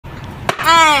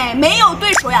哎，没有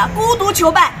对手呀，孤独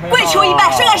求败，跪求一败，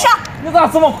谁敢上？你咋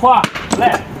这么快？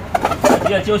来，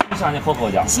也就向你好好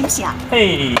讲，行不行啊？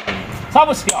嘿，啥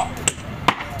不行？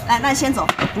来，那你先走。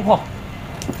主炮，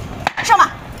上马。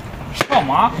上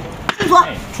马。进左。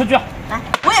出局。来，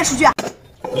我也出局。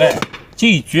来，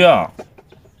进局啊！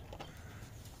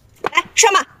来，上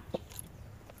马。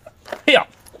哎呀，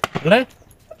来。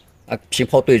啊，皮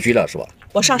炮对局了是吧？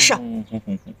我上士。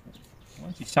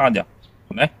我去下去。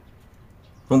来，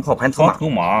中炮盘头马。头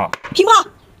马。平炮。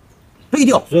对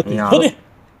掉。哎呀，不对。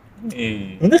哎，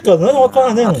你那个人我刚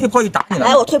才那样，退炮就打你了。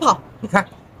来，我退炮。你看，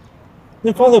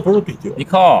那刚才不是对掉。你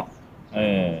看，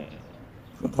哎，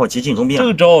中炮急进中兵。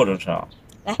正招这是。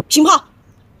来，平炮。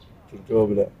知道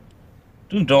不了。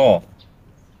正招。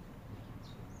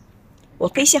我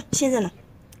飞象，现在呢？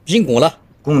进攻了，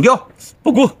攻掉。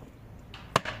不攻，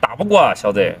打不过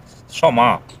小子，上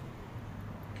马。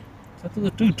这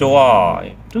是正招啊，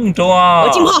正招啊！我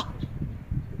进炮。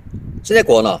谁在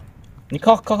过呢？你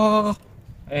看，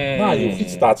哎，那有一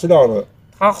起打质量了。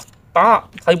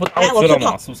他又不打过去了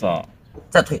嘛，是不是？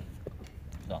再退，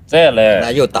再来，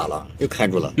那又打了，又看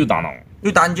住了，又打了，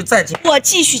又打你就再进，我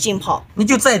继续进炮。你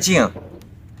就再进。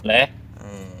来，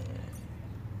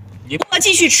我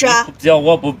继续吃啊！只要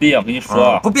我不变，我跟你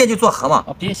说，不变就做和嘛。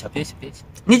别下，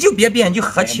你就别变，你就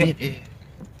和棋。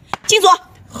进左。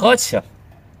和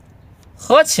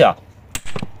棋，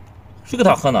谁跟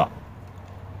他和呢？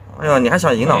哎呦，你还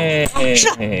想赢呢？是。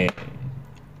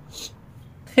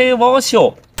开玩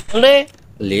笑，来，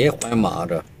连环马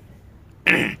着，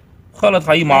换了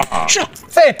他一马，是。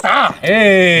再打，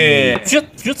哎，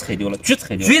局踩掉了，局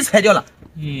踩掉了。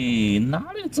咦，哪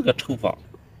里这个丑法？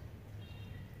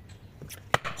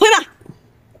回马。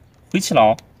回去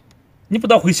了，你不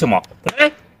得回去吗？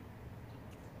来，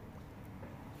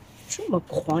这么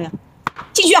狂呀！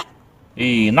进去。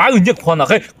哎，哪有你狂的？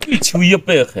还跪求一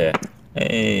败还？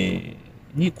哎，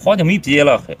你狂的没别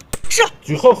了还？是。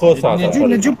句号和啥？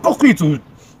你就不会走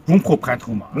中炮盘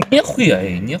头吗？你会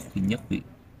哎，你会。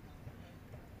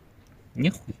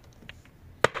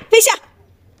飞象。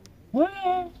喂，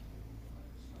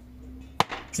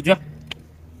出局。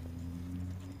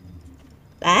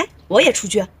来，我也出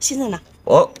局。现在呢？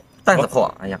哦，弹子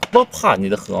炮，哎呀，我怕你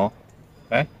的很，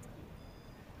来，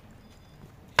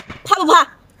怕不怕？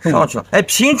上去了，哎，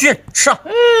平局吃。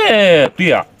哎，对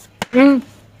呀，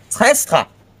踩死他。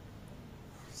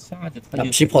下去他就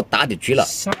那皮炮打的局了，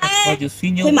下去他就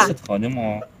随你吃他的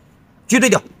嘛，局对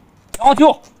掉。将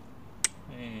就。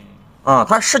啊，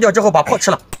他试掉之后把炮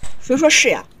吃了。谁说是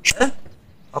呀？哎，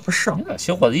啊不是，你看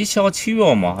小伙子一厢情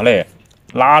愿嘛，来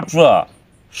拉住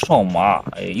上马，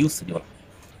哎，又死掉了。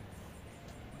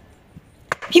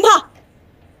平炮。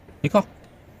你看，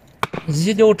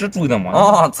意料之中的嘛。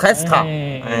哦，踩死他。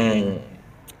哎，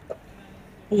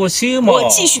不行嘛。我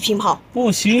继续平炮。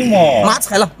不行嘛。马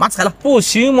踩了，不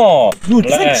行嘛。有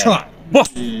真吃了。不，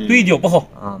对调不好。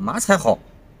啊，马踩好。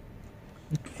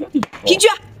平局。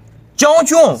将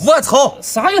军卧槽，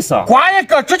啥意思啊？刮一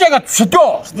个直接给去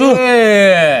掉。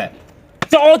哎，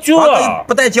将军啊，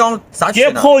不带将咋去别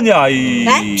呢？跑呢！哎，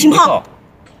来平炮。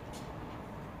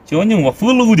将军我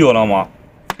封漏掉了吗？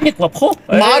你给我跑！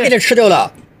马给他吃掉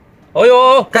了。哎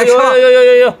呦，该吃了，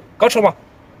呦，刚吃吗？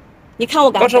你看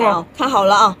我敢不敢啊？看好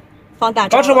了啊，放大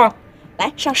招。刚吃吗？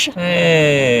来上市。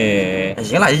哎，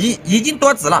行了，已经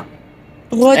多子了。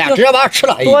哎呀，直接把它吃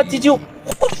了。多的就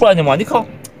胡说呢嘛！你看，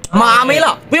马没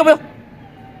了，不要。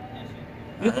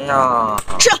哎呀，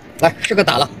是。来，是个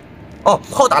打了。哦，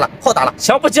炮打了，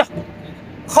想不急，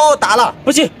炮打了，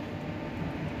不急。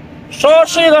上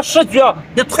是一个10局，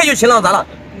你退就行了，咋了？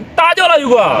打掉了有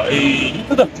个，哎，你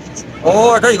等等。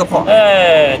哦，这有个炮。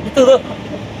哎，你等等。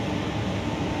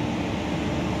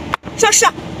上市。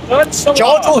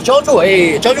交住，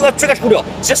哎，交住这个抽掉。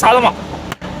急啥了嘛？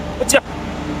不急。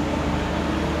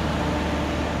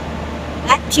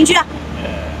来平局。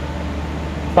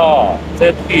好，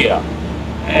再退呀！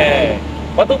哎，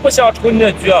我都不想抽你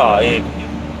的局啊！哎，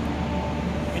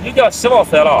有点希望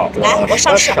塞了。来，我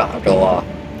上市。啥招啊？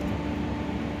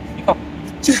你看，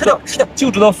吃掉，就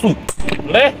知道输。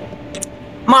来，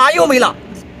马又没了。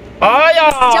哎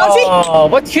呀，将军，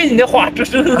我听你的话，这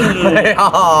是。哎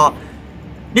呀，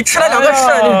你吃了2个士，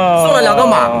你送了2个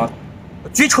马，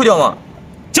局抽掉吗？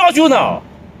将军呢？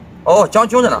哦，将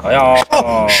军的呢。哎呀，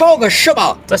烧个士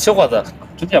吧。这小伙子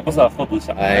直接不是好东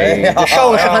西。哎，这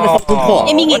烧个士还得放中炮。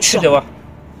别命给吃了。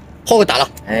炮给打了。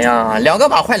哎呀，2个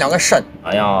马换2个士。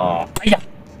哎呀，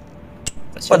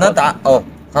不能打哦，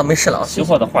他没事了。小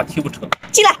伙子话听不成。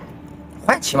进来。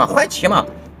换棋嘛。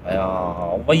哎呀，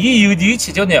我一有力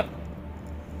气叫你。哎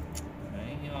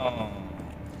呀，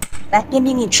来，边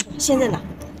兵给你吃。现在呢？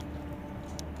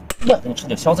那能吃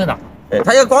点小在哪？哎，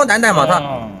他要光蛋蛋嘛，他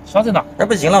小在哪？那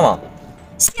不行了吗？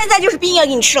现在就是兵要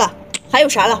给你吃了，还有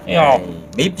啥了？哎呀，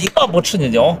没兵，那不吃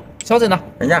你就小在哪？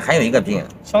人家还有一个兵，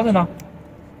小在哪？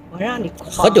我让你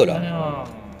喝掉了。哎呀，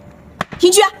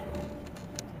平局。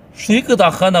谁跟他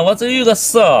喝呢？我只有一个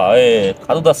死，哎，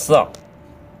他都得死。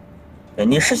哎，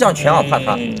你识相全啊，怕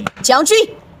他。将军。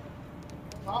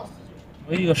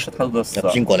我一个是他都得死。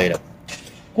苹果类的。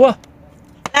过。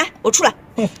来，我出来。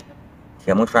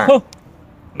铁木栓。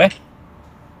来。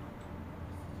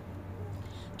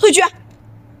退局。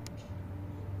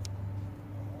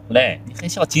来，你还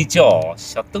想计较？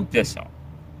想都别想。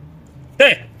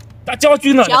对，大将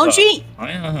军呢？将军。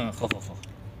哎呀，好好好，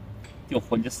就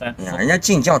活你3。哎呀，人家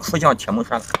进将出将，铁木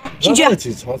栓。平局。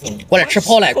过来吃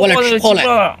炮来，过来吃炮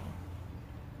来。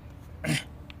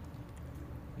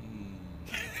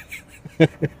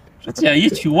直接一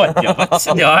曲我娘，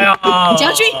亲娘呀！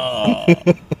将军。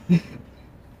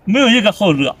没有一个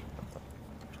好惹。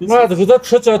妈这个这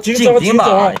吃这紧张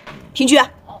吧。平局。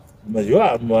没有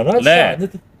啊，没那来，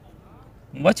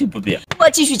我就不变。我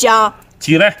继续讲。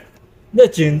进来。那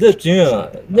紧的紧，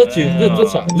那紧的这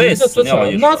啥？累死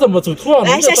了！那怎么走错啊？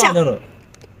来下下。哎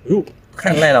呦，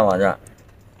太累了，我这。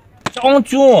将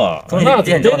军，那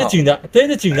带着紧的，带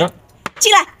着紧的。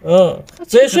进来。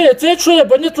再出来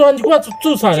把你抓，你给我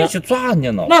走啥呢？去抓你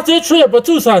呢？那再出来把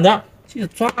走啥呢？去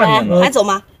抓你呢？还走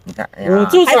吗？你看，哎呀，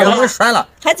走啥呢？栓了，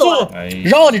还走啊？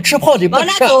让你吃炮的不往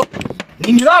哪走？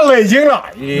你那累劲了，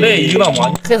累赢了吗？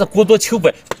你还是孤独求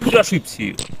败，热水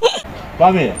皮。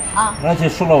八妹啊，俺姐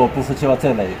说了，我不服气，我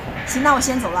再来一盘。行，那我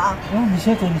先走了啊。你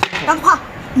先走，你先走。赶快。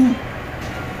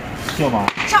叫马。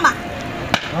上马。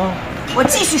啊，我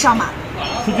继续上马。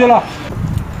出局了。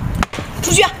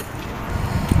出局。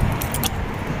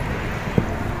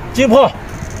进炮。来，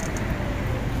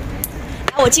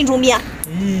我进中兵。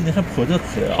咦，你还跑得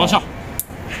快啊！好下。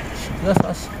那啥，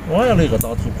我也来个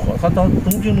当头炮，他当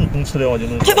中兵能攻出来，我就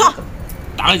能。退炮。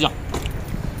打了一架。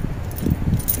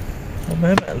我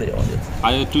慢慢来，我就。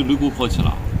他也对雷公炮去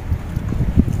了。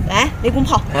来，雷公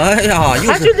炮。哎呀，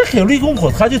他就是喊雷公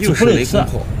炮，他就走不来吃。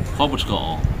跑不车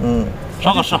啊。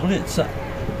上个不来吃。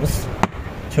不是，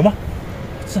行吧。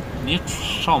是。你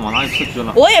上马哪里出局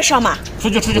了？我也上马。出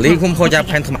局。雷公炮加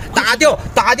盘头马，打掉，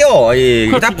哎，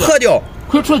给他破掉。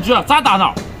快出局！咋打呢？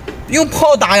用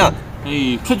炮打呀！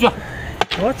哎，出局！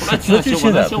我出局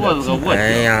现在。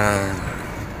哎呀！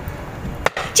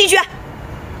进局。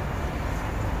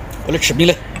过来吃兵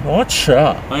来。我吃。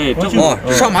哎，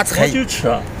上马踩。我就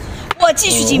吃。我继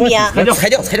续进兵。踩掉！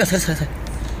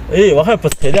哎，我还不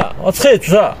踩的，我踩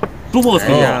局。主炮踩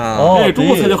掉。哎，主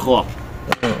炮踩的好。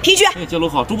平局。哎，接路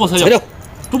好，主炮踩掉。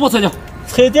主炮踩掉。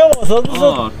踩掉我说是。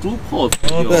主炮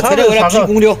踩掉。踩掉我俩提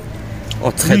攻掉。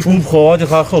踩冲炮我就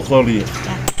还好好的。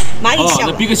马给下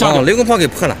了。比个下掉。雷公炮给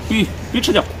破了。比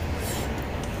吃掉。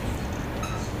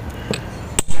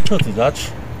车子家吃。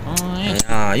哎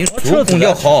呀，用主攻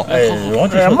掉好。哎，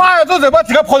妈呀，这怎么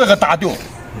这个炮这个打掉？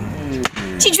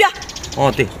进去。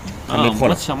哦，对，还没破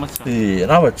了。对，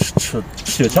那我吃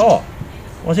掉，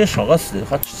我先上个死，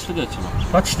还吃点去吧。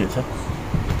还吃点去，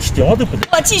吃点我都不来。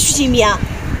我继续进兵。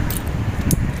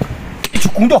你去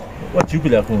攻掉。我就不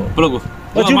来攻。不能攻。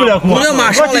我就不了攻，我马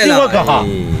上来了。我干哈？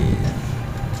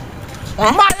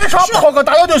妈一场炮个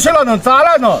打掉就行了，能咋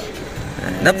了呢？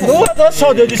那不，我这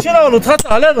烧掉就行了，他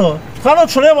咋了呢？他能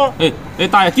出来吗？哎，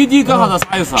大爷，弟干啥子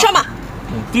啥意思？上马。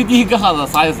弟干啥子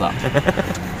啥意思？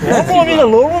老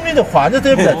农民的话你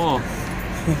对不对？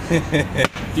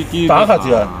弟打下去，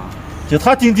就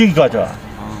他顶搁着。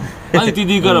俺的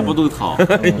弟搁着不都逃？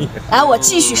来，我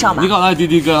继续上马。你看俺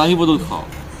弟搁，俺也不都逃。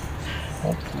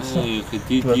是，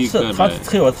他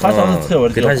踩我，他上次踩我，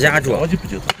给他压住，我就不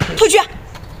就退局。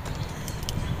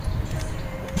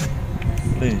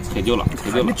踩掉了。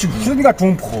你就是那个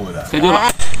中炮的。踩掉了。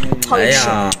哎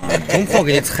呀，中炮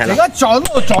给你踩了。这个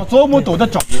叫做木都得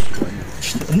叫。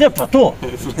你不懂。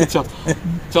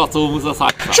叫做木是啥？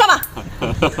上马。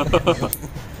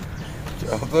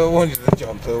叫做我就是叫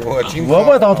做我。我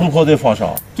把当头炮再放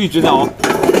上。对局的啊。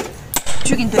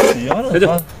局给你对。踩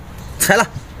掉。踩了。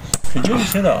踩掉就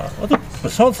行了，我都不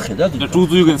上踩了都。那种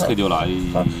子又给你踩掉了，哎。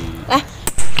来，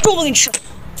种子给你吃。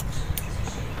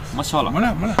没香了。没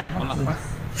了。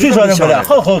谁说的没了？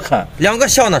好看。两个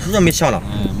香呢，谁说没香了？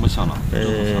没香了。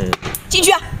进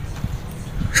去。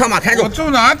上马抬住。我走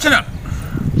哪去了？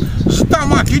是大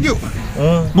马踢丢。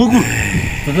蘑菇。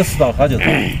这个适当哈就走。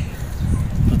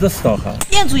这适当哈。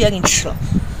燕子也给你吃了。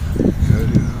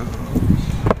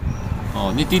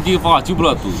哦，你弟娃就不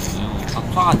了多，他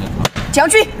抓你他。将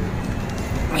军。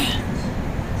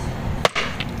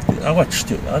让我吃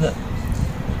掉了的。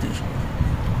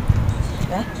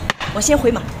来，我先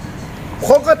回马。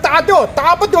炮给打掉，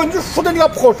打不掉你就输在那个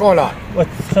炮上了。我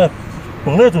看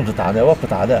本来就是打的，我不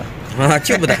打的。啊，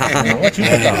就不打。我就不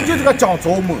打。你就是个讲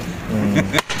招嘛。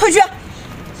退局。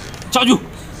将军。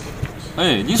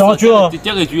哎，你将军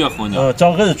点个局也好呢。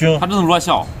将个是军。他这是落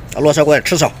小。落小过来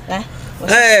吃上。来。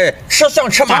哎，吃香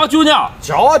吃马。将军呢？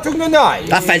将军呢？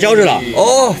啊，翻饺子了。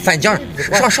哦，翻酱，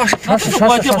上。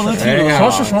我这不能听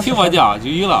了，听我的就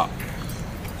有了。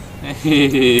嘿嘿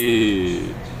嘿，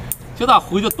就他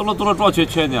回的多了转圈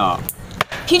圈呢。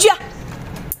平局。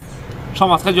上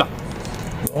马猜局。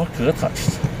我给他吃，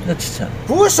那吃钱。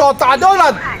不想打掉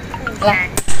了。来，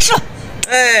吃。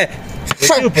哎，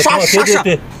杀！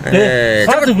对，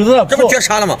他这不是这不绝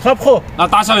杀了吗？他跑，那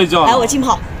打下一脚。来，我进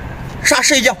炮。杀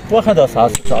是一脚。我看到啥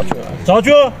是将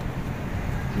军。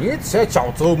你这讲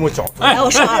招么讲招？哎，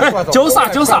叫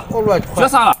啥？绝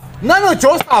杀了。那能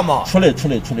叫啥嘛？出来！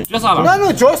绝杀了。那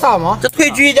能叫啥嘛？这退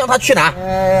局让他去哪？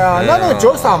哎呀，那能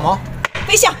叫啥嘛？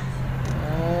飞象。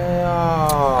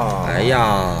哎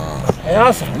呀，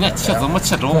啥？人家切怎么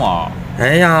切中啊？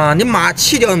哎呀，你马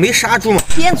气掉没杀住嘛？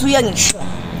边卒也给你吃了。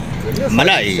没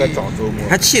了，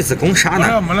还气死攻杀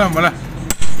呢。没了。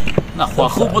那火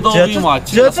候不到位嘛？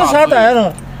这啥来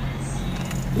了？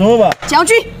怎么办？将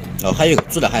军。哦，还有个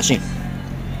做的还行。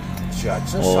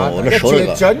我这手这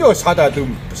个接鸟啥的都。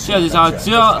现在想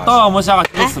接到我们下个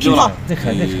就死掉了。你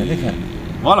看。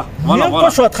完了。你不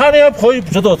说他那个炮也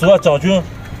不知道，这个将军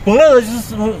本来就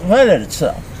是外来的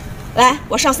吃。来，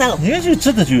我上3楼。你就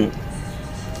知道就。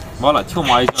完了，跳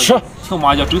马一脚，走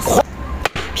死。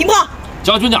平炮。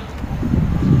将军呢？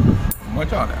我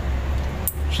讲的。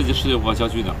是我将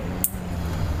军呢。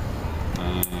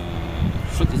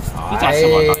说的回家去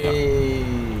吧，大爷。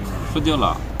输掉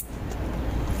了。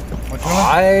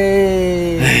哎，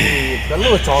这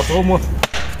老讲招么？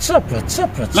这不。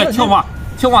来跳马，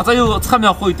咱有侧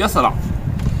面会跌死了。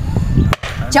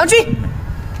将军。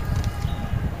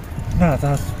那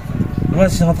我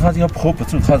想他这个炮不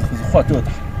走，他是火掉的。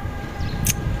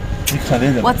你看这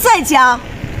人。我再讲。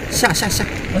下。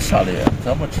我上来呀，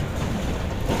咱们吃。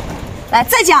来，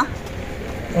再讲。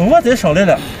我再上来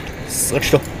了。4个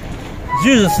吃掉。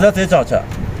就是现在再讲去。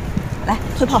来，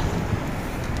退炮。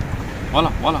完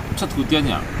了，劈头点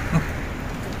呢。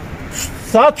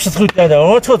啥劈头点呢？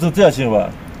我瞅这行吧，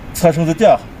车身子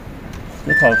点。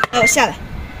别掏。来，我下来。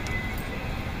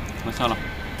我下了。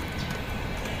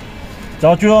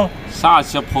将军。下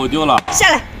去跑掉了。下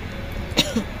来。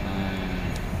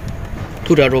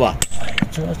头这住吧。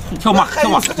跳马。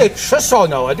是在吃上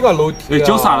呢，我这个楼梯。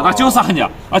叫啥了？那叫啥呢？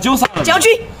叫啥了？将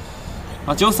军。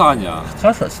叫啥呢？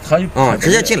他说是他有。直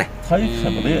接进来。他有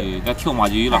看不来。那跳马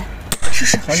就有了。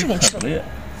是给你吃的。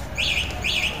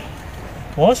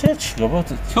我先吃个吧。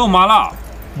跳马了。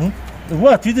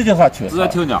我对着叫他跳。直接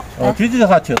跳呢。对着叫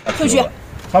他跳。退局。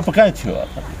他不敢跳，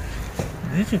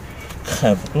你就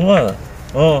看不懂啊。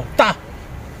打，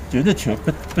就得跳，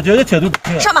不叫他跳都不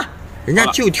行。上马。人家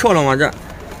就跳了吗？这。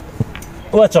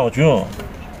我将军。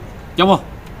要不？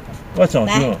我将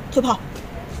军。退炮。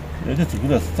人家走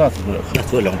过来是咋走过来？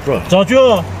走2步。将军。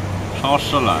上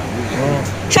市了。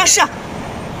上市。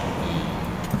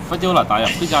服掉了，大爷，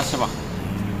回家去吧。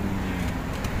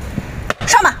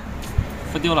上马。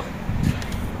服掉了。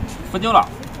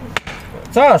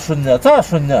咋说呢？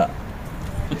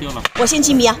服掉了。我先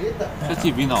进兵啊。这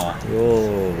进兵呢？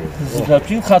哟，这个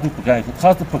兵他都不敢，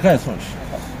他都不敢松弛。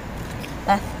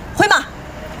来，回马。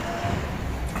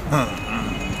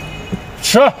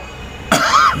吃。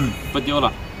服掉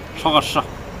了，上个10。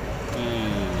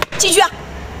进去啊。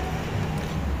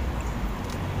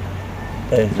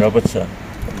哎，惹不起，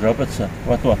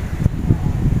我躲。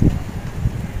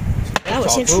来，我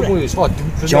先出来。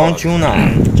将军呢？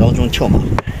将军跳马。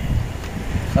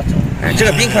哎，这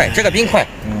个兵快。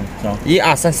1、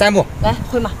2、3步。来，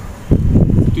回马。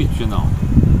对局呢？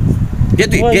别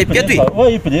对。我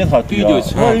也不对他对。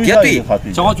别对。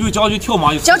将军跳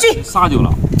马就将军杀掉了。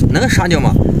能杀掉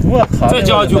吗？再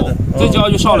将军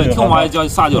上来跳马一将就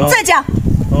杀掉了。再讲。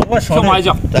我跳马一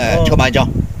将。对，跳马一将。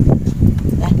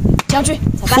来，将军。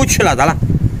出去了，咋了？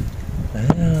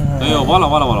哎呦，完了。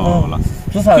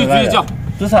退局一将。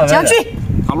将军。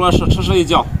他乱吃一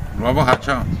将。萝卜还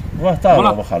强。我咋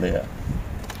萝卜下来呀？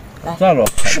咋了？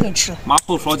是给你吃了。马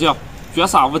后双将，绝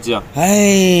杀无解。哎，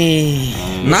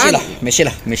没戏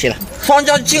了。双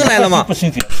将进来了吗？不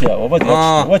行，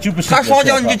我就不行。他双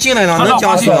将你就进来了，能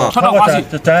将戏吗？车上花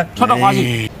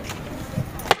心。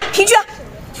平局。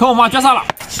跳马绝杀了。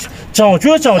将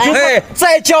军。哎，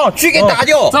再将局给打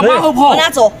掉。再马后炮。往哪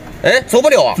走？哎，走不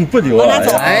了啊。走不了。往哪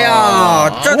走？哎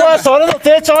呀，我上来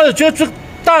再将一局，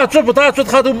打局不打局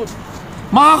他都。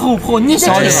马后炮，你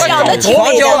想的双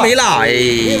将没了，哎。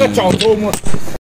这个讲招么？